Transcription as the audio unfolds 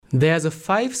There's a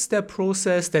 5-step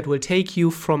process that will take you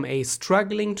from a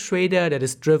struggling trader that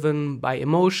is driven by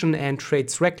emotion and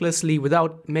trades recklessly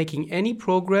without making any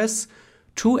progress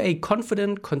to a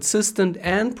confident, consistent,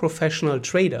 and professional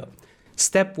trader.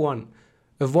 Step 1.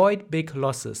 Avoid big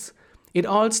losses. It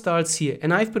all starts here,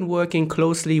 and I've been working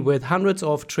closely with hundreds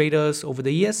of traders over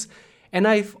the years, and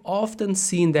I've often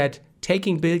seen that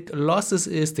taking big losses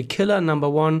is the killer number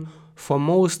one for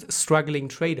most struggling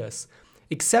traders.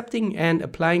 Accepting and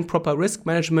applying proper risk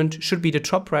management should be the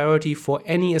top priority for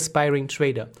any aspiring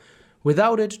trader.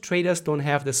 Without it, traders don't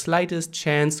have the slightest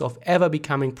chance of ever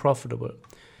becoming profitable.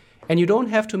 And you don't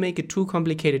have to make it too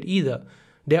complicated either.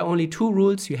 There are only 2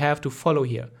 rules you have to follow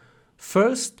here.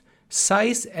 First,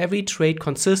 size every trade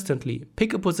consistently.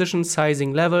 Pick a position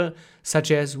sizing level, such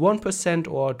as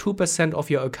 1% or 2% of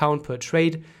your account per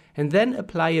trade, and then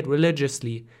apply it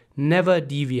religiously. Never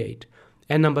deviate.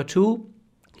 And number 2,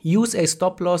 use a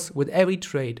stop loss with every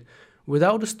trade.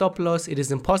 Without a stop loss, it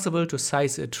is impossible to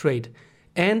size a trade.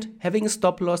 And having a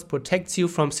stop loss protects you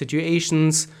from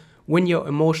situations when your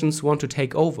emotions want to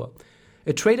take over.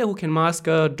 A trader who can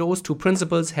master those 2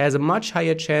 principles has a much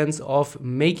higher chance of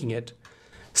making it.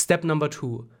 Step number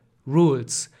 2,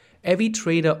 rules. Every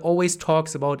trader always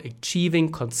talks about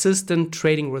achieving consistent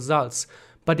trading results,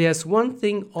 but there's one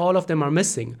thing all of them are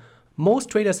missing. Most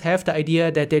traders have the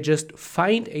idea that they just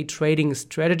find a trading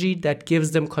strategy that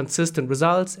gives them consistent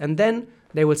results and then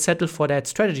they will settle for that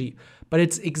strategy. But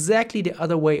it's exactly the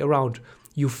other way around.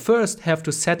 You first have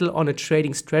to settle on a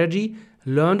trading strategy,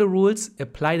 learn the rules,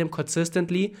 apply them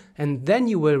consistently, and then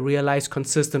you will realize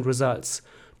consistent results.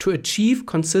 To achieve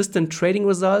consistent trading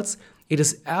results, it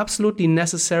is absolutely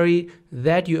necessary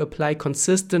that you apply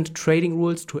consistent trading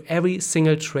rules to every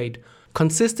single trade.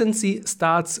 Consistency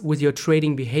starts with your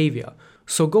trading behavior.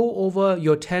 So go over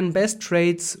your 10 best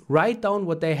trades, write down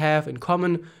what they have in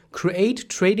common, create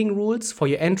trading rules for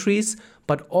your entries,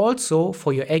 but also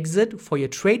for your exit, for your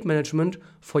trade management,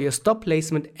 for your stop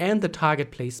placement and the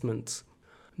target placements.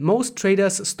 Most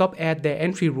traders stop at their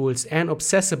entry rules and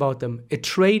obsess about them. A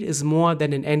trade is more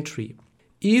than an entry.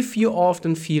 If you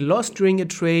often feel lost during a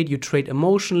trade, you trade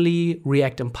emotionally,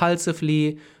 react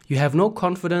impulsively, you have no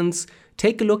confidence,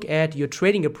 take a look at your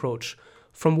trading approach.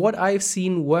 From what I've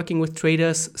seen working with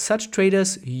traders, such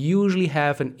traders usually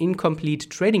have an incomplete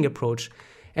trading approach,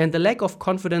 and the lack of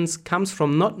confidence comes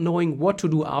from not knowing what to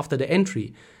do after the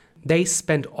entry. They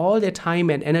spend all their time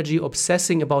and energy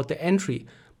obsessing about the entry,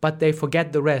 but they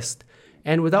forget the rest.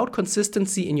 And without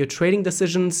consistency in your trading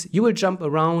decisions, you will jump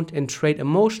around and trade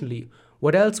emotionally.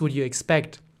 What else would you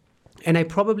expect? And I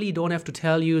probably don't have to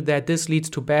tell you that this leads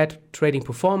to bad trading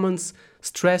performance,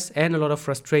 stress, and a lot of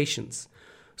frustrations.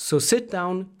 So sit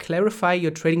down, clarify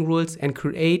your trading rules, and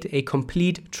create a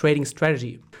complete trading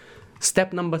strategy.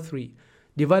 Step number 3,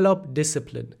 develop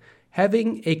discipline.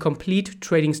 Having a complete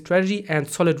trading strategy and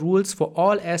solid rules for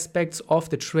all aspects of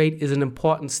the trade is an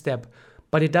important step,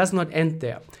 but it does not end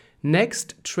there.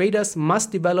 Next, traders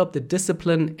must develop the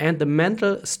discipline and the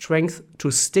mental strength to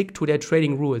stick to their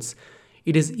trading rules.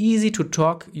 It is easy to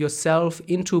talk yourself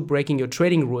into breaking your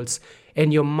trading rules,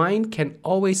 and your mind can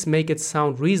always make it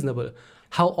sound reasonable.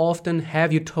 How often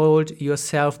have you told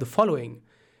yourself the following?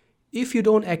 If you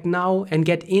don't act now and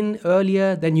get in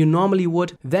earlier than you normally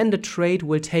would, then the trade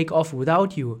will take off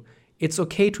without you. It's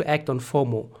okay to act on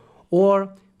FOMO.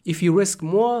 Or, if you risk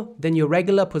more than your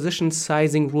regular position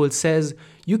sizing rule says,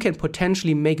 you can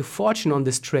potentially make a fortune on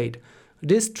this trade.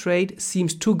 This trade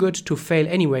seems too good to fail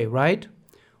anyway, right?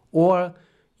 Or,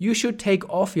 you should take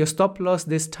off your stop loss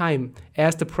this time,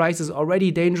 as the price is already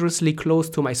dangerously close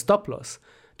to my stop loss.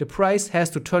 The price has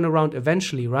to turn around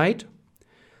eventually, right?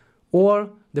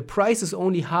 Or, the price is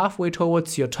only halfway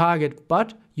towards your target,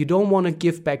 but you don't want to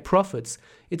give back profits.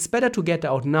 It's better to get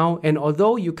out now, and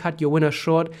although you cut your winner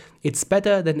short, it's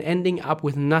better than ending up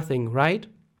with nothing, right?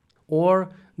 Or,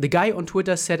 the guy on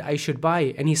Twitter said I should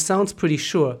buy, and he sounds pretty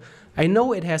sure. I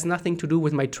know it has nothing to do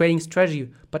with my trading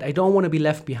strategy, but I don't want to be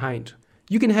left behind.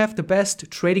 You can have the best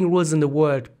trading rules in the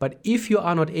world, but if you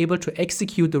are not able to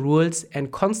execute the rules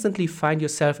and constantly find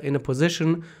yourself in a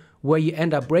position where you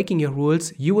end up breaking your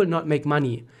rules, you will not make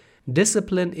money.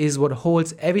 Discipline is what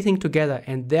holds everything together,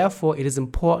 and therefore it is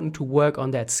important to work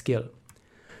on that skill.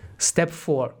 Step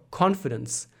 4,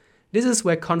 confidence. This is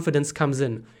where confidence comes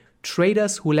in.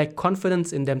 Traders who lack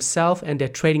confidence in themselves and their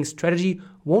trading strategy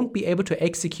won't be able to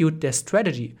execute their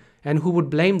strategy, and who would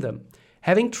blame them?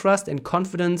 Having trust and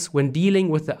confidence when dealing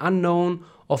with the unknown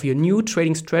of your new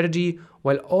trading strategy,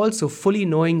 while also fully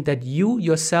knowing that you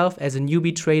yourself as a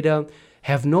newbie trader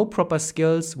have no proper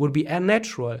skills, would be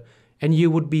unnatural, and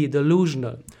you would be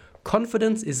delusional.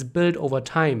 Confidence is built over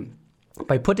time.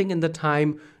 By putting in the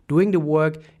time, doing the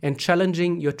work, and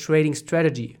challenging your trading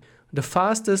strategy. The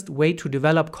fastest way to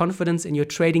develop confidence in your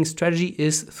trading strategy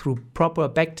is through proper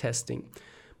backtesting.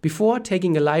 Before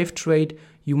taking a live trade,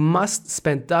 you must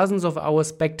spend dozens of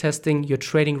hours backtesting your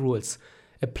trading rules.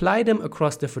 Apply them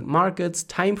across different markets,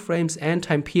 time frames, and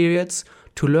time periods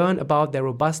to learn about their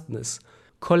robustness.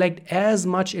 Collect as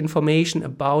much information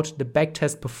about the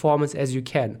backtest performance as you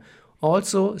can.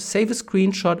 Also, save a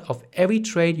screenshot of every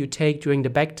trade you take during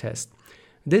the backtest.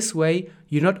 This way,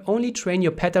 you not only train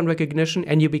your pattern recognition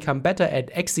and you become better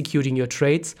at executing your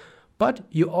trades, but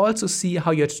you also see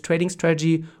how your trading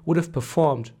strategy would have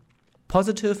performed.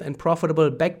 Positive and profitable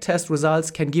backtest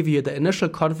results can give you the initial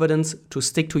confidence to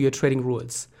stick to your trading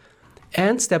rules.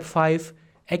 And step 5,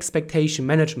 expectation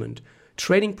management.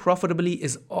 Trading profitably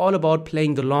is all about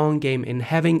playing the long game and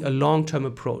having a long-term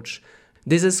approach.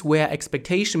 This is where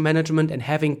expectation management and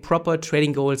having proper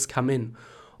trading goals come in.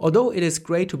 Although it is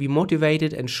great to be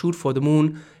motivated and shoot for the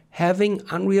moon, having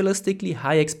unrealistically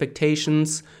high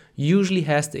expectations usually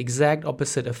has the exact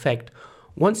opposite effect.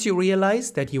 Once you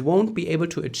realize that you won't be able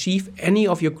to achieve any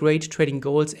of your great trading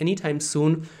goals anytime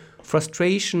soon,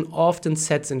 frustration often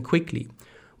sets in quickly.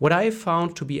 What I have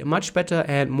found to be a much better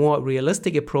and more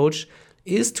realistic approach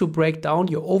is to break down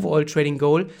your overall trading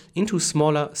goal into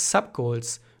smaller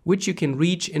sub-goals, which you can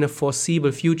reach in a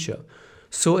foreseeable future.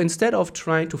 So instead of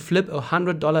trying to flip a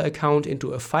 $100 account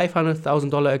into a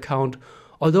 $500,000 account,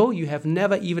 although you have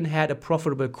never even had a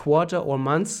profitable quarter or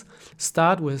months,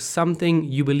 start with something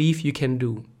you believe you can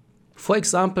do. For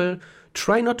example,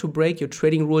 try not to break your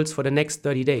trading rules for the next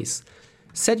 30 days.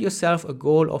 Set yourself a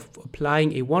goal of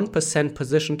applying a 1%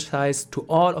 position size to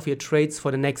all of your trades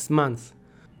for the next month.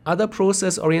 Other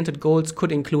process-oriented goals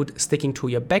could include sticking to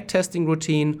your backtesting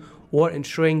routine or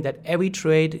ensuring that every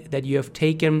trade that you have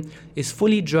taken is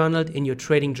fully journaled in your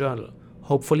trading journal,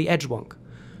 hopefully Edgewonk.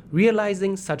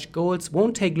 Realizing such goals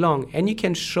won't take long, and you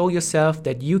can show yourself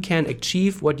that you can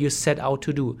achieve what you set out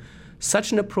to do.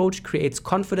 Such an approach creates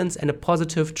confidence and a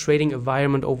positive trading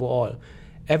environment overall.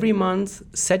 Every month,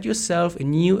 set yourself a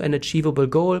new and achievable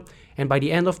goal, and by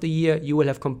the end of the year, you will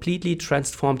have completely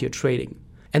transformed your trading.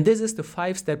 And this is the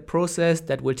 5-step process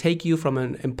that will take you from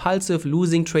an impulsive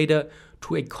losing trader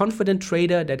to a confident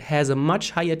trader that has a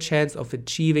much higher chance of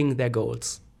achieving their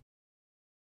goals.